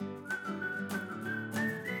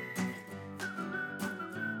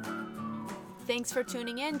Thanks for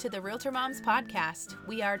tuning in to the Realtor Moms podcast.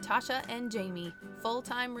 We are Tasha and Jamie,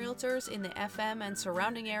 full-time realtors in the FM and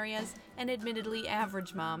surrounding areas, and admittedly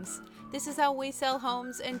average moms. This is how we sell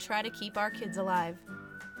homes and try to keep our kids alive.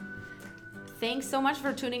 Thanks so much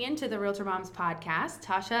for tuning in to the Realtor Moms podcast.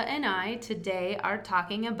 Tasha and I today are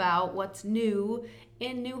talking about what's new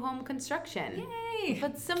in new home construction. Yay!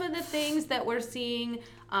 But some of the things that we're seeing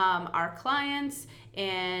our clients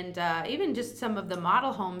and even just some of the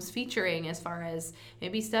model homes featuring, as far as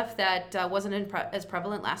maybe stuff that wasn't as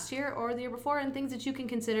prevalent last year or the year before, and things that you can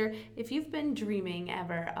consider if you've been dreaming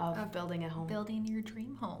ever of building a home. Building your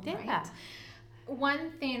dream home, Yeah. right?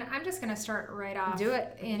 One thing, I'm just going to start right off Do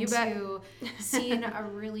it. into seeing a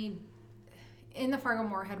really, in the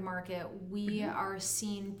Fargo-Moorhead market, we are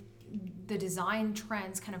seeing the design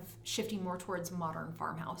trends kind of shifting more towards modern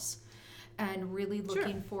farmhouse and really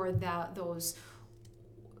looking for those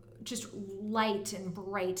just light and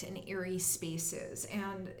bright and airy spaces.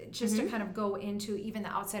 And just to kind of go into even the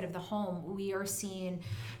outside of the home, we are seeing,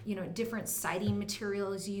 different siding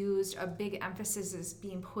materials used. A big emphasis is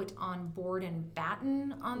being put on board and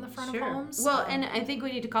batten on the front of homes. Well, and I think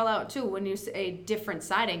we need to call out too, when you say different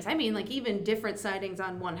sidings, I mean like even different sidings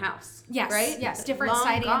on one house. Yes, right? yes, different Long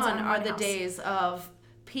sidings gone on are one the house. days of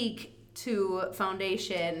peak to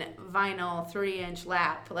foundation, vinyl, 3-inch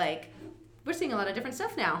lap. Like, we're seeing a lot of different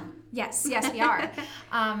stuff now. Yes, we are.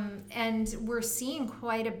 And we're seeing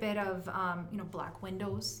quite a bit of, black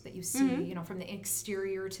windows that you see, from the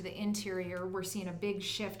exterior to the interior. We're seeing a big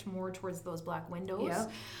shift more towards those black windows.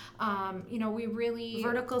 Yeah. We really...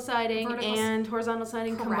 Vertical siding and horizontal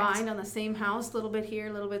siding combined on the same house, a little bit here,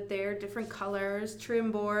 a little bit there, different colors,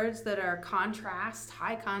 trim boards that are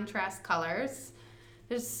high contrast colors.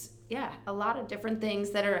 There's a lot of different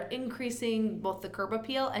things that are increasing both the curb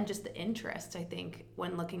appeal and just the interest, I think,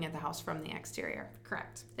 when looking at the house from the exterior.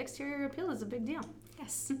 Correct. Exterior appeal is a big deal.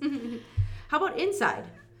 Yes. How about inside?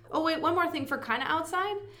 Oh, wait, one more thing for kind of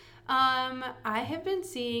outside. I have been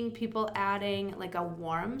seeing people adding like a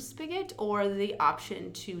warm spigot or the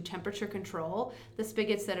option to temperature control the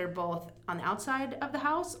spigots that are both on the outside of the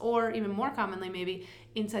house or even more commonly maybe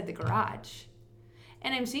inside the garage.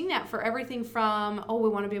 And I'm seeing that for everything from, we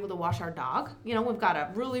want to be able to wash our dog. We've got a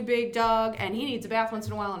really big dog and he needs a bath once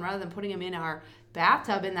in a while, and rather than putting him in our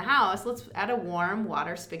bathtub in the house, let's add a warm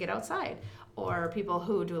water spigot outside. Or people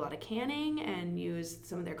who do a lot of canning and use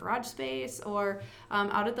some of their garage space, or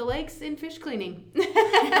out at the lakes in fish cleaning.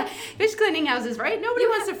 Fish cleaning houses, right? Nobody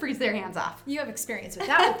wants to freeze their hands off. You have experience with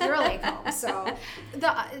that with your lake home. So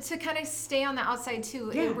to kind of stay on the outside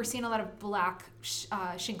too, we're seeing a lot of black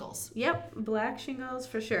shingles. Yep, black shingles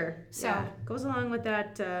for sure. So goes along with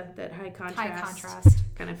that high contrast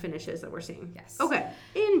kind of finishes that we're seeing. Yes. Okay,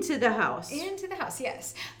 into the house.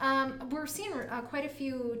 Yes. We're seeing quite a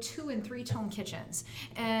few 2- and 3-tone kitchens,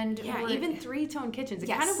 and even 3-tone kitchens. It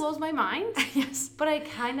Yes. kind of blows my mind. Yes, but I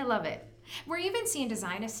kind of love it. We're even seeing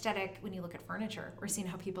design aesthetic when you look at furniture. We're seeing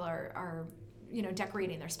how people are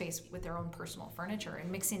decorating their space with their own personal furniture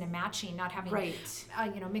and mixing and matching, not having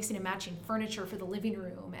mixing and matching furniture for the living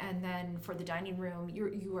room, and then for the dining room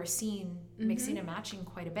you are seeing mixing and matching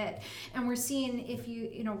quite a bit. And we're seeing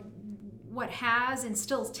what has and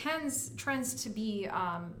still trends to be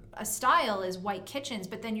a style is white kitchens,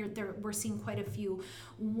 but then we're seeing quite a few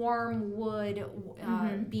warm wood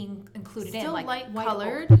being included still in, like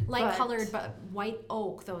light colored, but white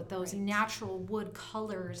oak, those natural wood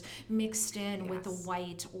colors mixed in with the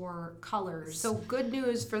white or colors. So good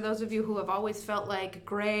news for those of you who have always felt like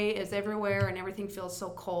gray is everywhere and everything feels so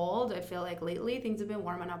cold. I feel like lately things have been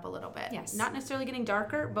warming up a little bit. Yes. Not necessarily getting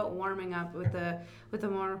darker, but warming up with the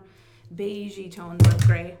more beigey tones of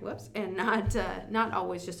gray. And not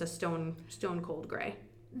always just a stone cold gray.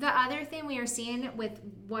 The other thing we are seeing with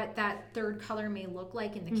what that third color may look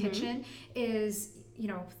like in the kitchen is,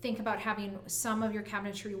 think about having some of your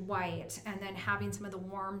cabinetry white and then having some of the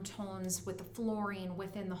warm tones with the flooring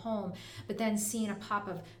within the home, but then seeing a pop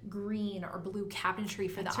of green or blue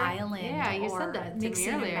cabinetry for the island. Yeah, you said that to mixing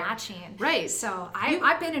me earlier. and matching. Right. So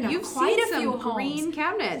I've been in quite a few homes. Green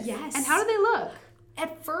cabinets. Yes. And how do they look?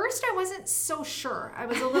 At first, I wasn't so sure. I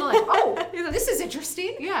was a little like, this is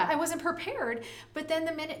interesting. Yeah. I wasn't prepared. But then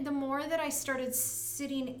the more that I started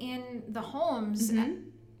sitting in the homes,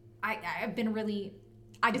 I've been really...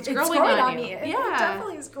 It's growing on me. It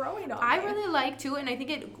definitely is growing on me. I really like, too, and I think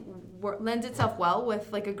it lends itself well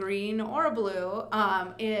with like a green or a blue,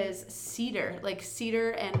 is cedar. Like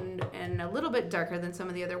cedar and a little bit darker than some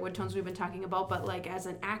of the other wood tones we've been talking about, but like as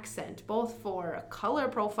an accent, both for a color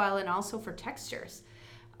profile and also for textures.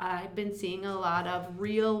 I've been seeing a lot of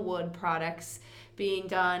real wood products being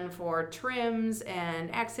done for trims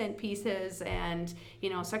and accent pieces and,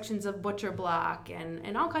 sections of butcher block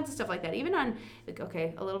and all kinds of stuff like that. Even on,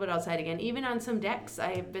 okay, a little bit outside again, even on some decks,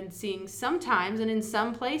 I've been seeing sometimes and in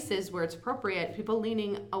some places where it's appropriate, people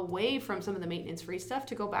leaning away from some of the maintenance-free stuff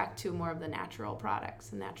to go back to more of the natural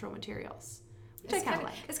products and natural materials. Which I kind of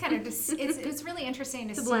like. It's kind of just, it's really interesting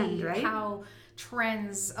to see blend, right? how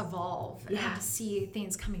trends evolve and to see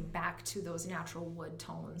things coming back to those natural wood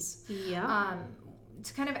tones. Yeah.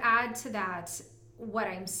 To kind of add to that, what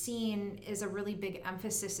I'm seeing is a really big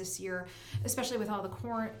emphasis this year, especially with all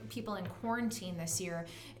the people in quarantine this year,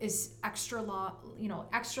 is extra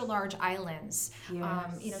large islands.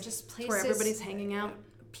 Yes. Just places where everybody's hanging out.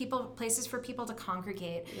 Places for people to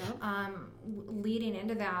congregate. Yep. Leading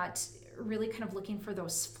into that, really kind of looking for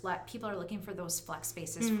those people are looking for those flex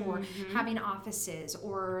spaces for having offices,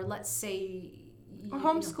 or let's say or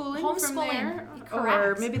homeschooling from there. Correct.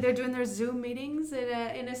 Or maybe they're doing their Zoom meetings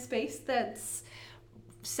in a space that's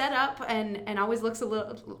set up and always looks a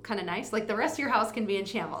little kind of nice. Like the rest of your house can be in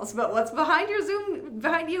shambles, but what's behind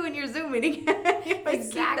you in your Zoom meeting, keep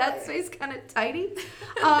that space kind of tidy.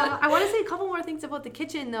 I want to say a couple more things about the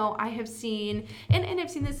kitchen, though. I have seen, and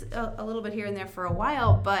I've seen this a little bit here and there for a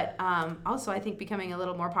while, but also I think becoming a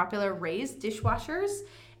little more popular, raised dishwashers.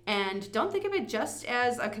 And don't think of it just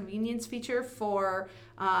as a convenience feature for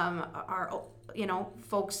our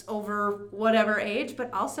folks over whatever age,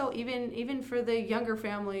 but also even for the younger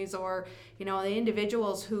families or the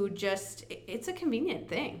individuals who it's a convenient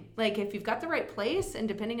thing. Like if you've got the right place, and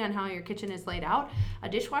depending on how your kitchen is laid out, a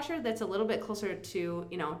dishwasher that's a little bit closer to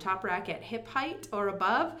top rack at hip height or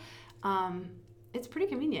above, it's pretty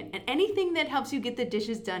convenient. And anything that helps you get the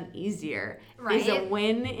dishes done easier is a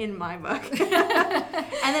win in my book.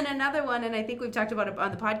 And then another one, and I think we've talked about it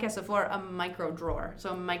on the podcast before, a micro drawer. So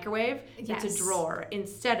a microwave, it's a drawer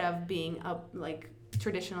instead of being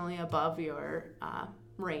traditionally above your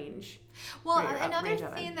range. Well, another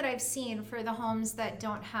thing that I've seen for the homes that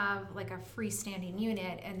don't have like a freestanding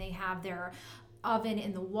unit and they have their oven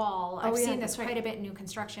in the wall. I've seen this quite a bit in new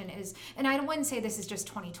construction is, and I wouldn't say this is just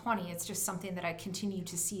 2020, it's just something that I continue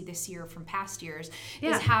to see this year from past years,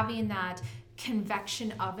 is having that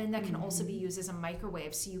convection oven that can also be used as a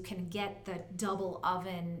microwave, so you can get the double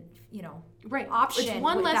oven, option. It's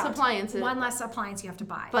one less appliance you have to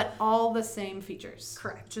buy. But all the same features.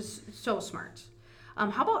 Correct. Just so smart.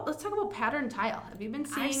 Let's talk about pattern tile. Have you been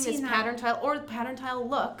seeing this pattern tile or the pattern tile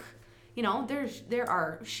look? There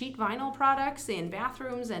are sheet vinyl products in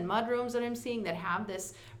bathrooms and mudrooms that I'm seeing that have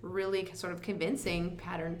this really sort of convincing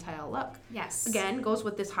pattern tile look. Yes. Again, goes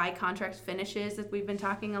with this high contrast finishes that we've been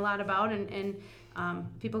talking a lot about, and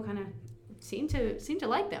people kind of seem to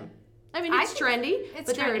like them. I mean, it's trendy,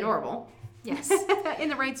 but they're adorable. Yes. In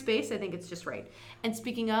the right space, I think it's just right. And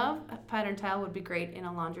speaking of, pattern tile would be great in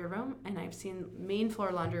a laundry room, and I've seen main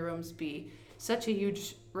floor laundry rooms be such a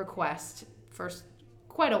huge request for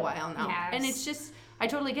quite a while now. Yes. And it's just, I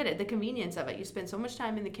totally get it. The convenience of it. You spend so much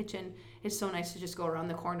time in the kitchen. It's so nice to just go around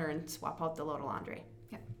the corner and swap out the load of laundry.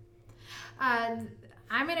 Yeah.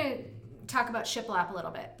 I'm going to talk about shiplap a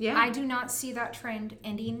little bit. Yeah. I do not see that trend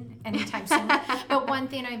ending anytime soon. But one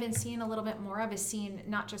thing I've been seeing a little bit more of is seeing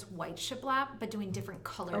not just white shiplap, but doing different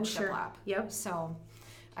colored shiplap. Yep. So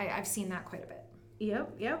I've seen that quite a bit.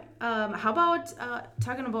 Yep. How about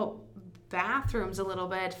talking about bathrooms a little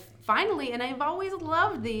bit? Finally, and I've always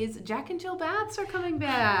loved these, Jack and Jill baths are coming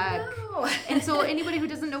back. And so anybody who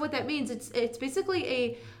doesn't know what that means, it's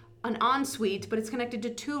basically an ensuite, but it's connected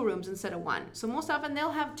to 2 rooms instead of 1. So most often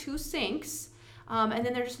they'll have 2 sinks, and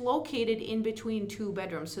then they're just located in between 2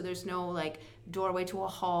 bedrooms. So there's no doorway to a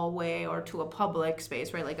hallway or to a public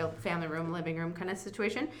space, right? Like a family room, living room kind of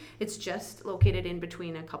situation. It's just located in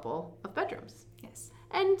between a couple of bedrooms. Yes.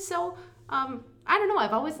 And so, I don't know,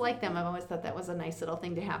 I've always liked them. I've always thought that was a nice little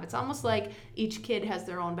thing to have. It's almost like each kid has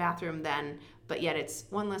their own bathroom then, but yet it's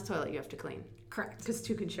one less toilet you have to clean. Correct. Because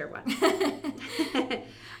 2 can share one.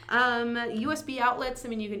 USB outlets, I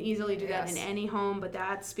mean, you can easily do that in any home, but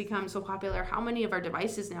that's become so popular. How many of our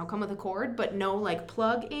devices now come with a cord, but no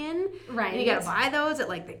plug in? Right. And you gotta buy those at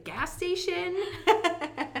the gas station.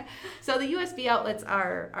 So the USB outlets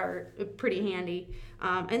are pretty handy.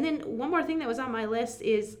 And then one more thing that was on my list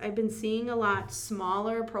is I've been seeing a lot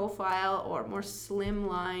smaller profile or more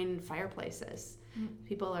slimline fireplaces.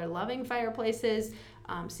 People are loving fireplaces,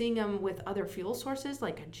 seeing them with other fuel sources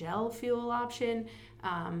like a gel fuel option,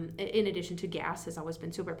 in addition to gas has always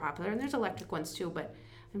been super popular. And there's electric ones too, but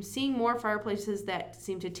I'm seeing more fireplaces that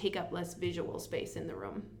seem to take up less visual space in the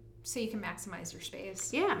room. so you can maximize your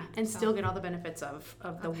space. Yeah, and still get all the benefits of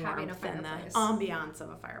the having a warmth and the fireplace. ambiance of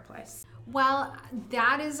a fireplace. Well,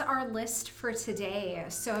 that is our list for today.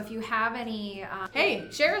 So if you have any... hey,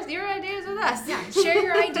 share your ideas with us. Yeah, share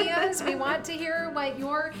your ideas. We want to hear what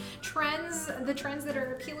your trends, the trends that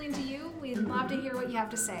are appealing to you. We'd love to hear what you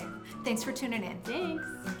have to say. Thanks for tuning in. Thanks.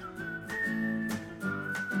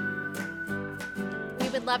 We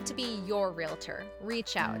would love to be your realtor.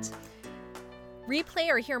 Reach out. Replay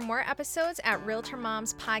or hear more episodes at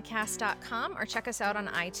RealtorMomsPodcast.com or check us out on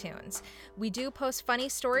iTunes. We do post funny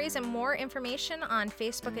stories and more information on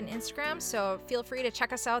Facebook and Instagram, so feel free to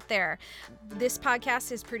check us out there. This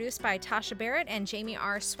podcast is produced by Tasha Barrett and Jamie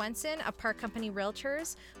R. Swenson of Park Company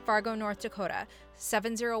Realtors, Fargo, North Dakota,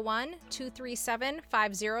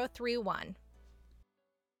 701-237-5031.